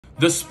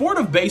The sport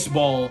of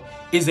baseball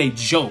is a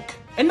joke.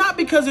 And not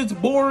because it's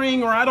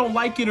boring or I don't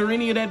like it or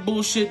any of that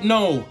bullshit,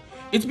 no.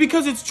 It's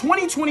because it's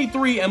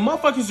 2023 and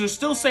motherfuckers are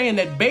still saying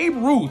that Babe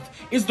Ruth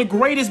is the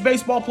greatest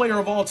baseball player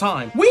of all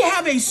time. We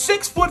have a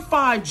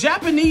 6'5"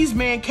 Japanese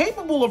man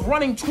capable of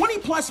running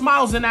 20+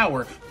 miles an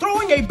hour,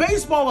 throwing a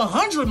baseball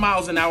 100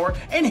 miles an hour,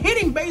 and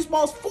hitting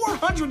baseballs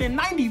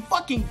 490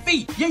 fucking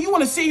feet. Yeah, you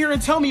wanna sit here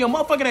and tell me a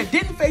motherfucker that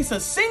didn't face a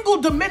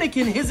single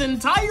Dominican his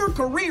entire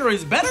career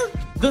is better?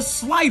 The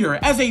slider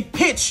as a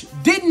pitch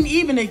didn't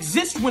even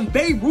exist when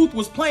Babe Ruth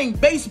was playing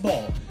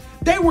baseball.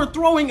 They were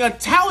throwing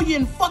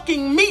Italian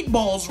fucking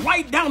meatballs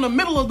right down the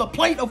middle of the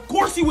plate. Of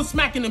course he was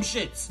smacking them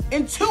shits.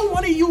 Until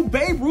one of you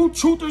Babe Ruth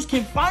truthers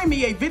can find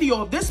me a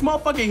video of this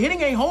motherfucker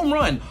hitting a home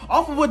run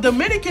off of a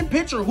Dominican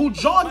pitcher who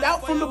jogged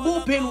out from the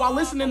bullpen while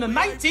listening to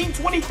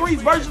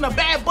 1923's version of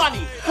Bad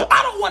Bunny,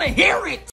 I don't want to hear it.